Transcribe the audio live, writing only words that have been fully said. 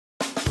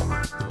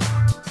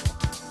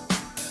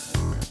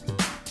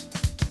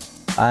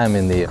I am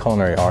in the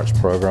culinary arts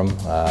program.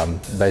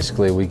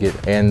 Basically, we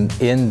get an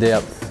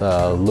in-depth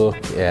look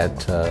at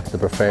the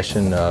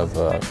profession of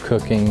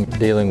cooking,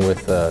 dealing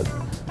with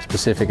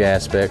specific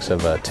aspects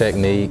of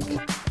technique.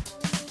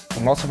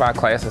 Most of our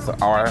classes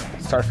are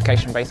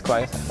certification-based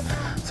classes.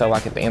 So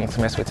like at the end of the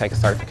semester, we take a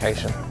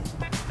certification.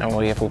 And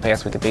if we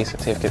pass, we get these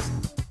certificates.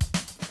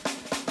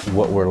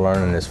 What we're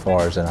learning as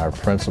far as in our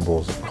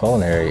principles of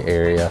culinary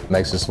area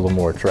makes us a little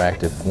more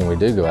attractive when we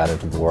do go out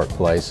into the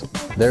workplace.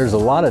 There's a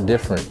lot of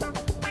different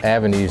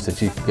avenues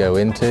that you can go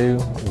into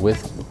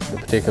with a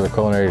particular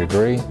culinary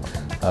degree.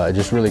 It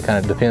just really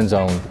kind of depends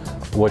on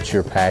what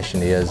your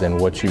passion is and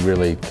what you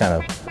really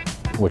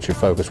what your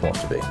focus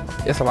wants to be.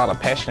 It's a lot of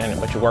passion in it,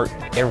 but you work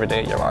every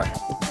day of your life.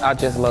 I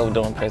just love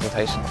doing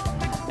presentations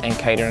and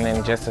catering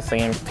and just to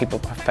seeing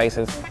people's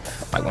faces,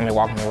 like when they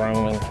walk in the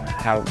room and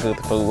how good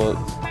the food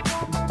looks.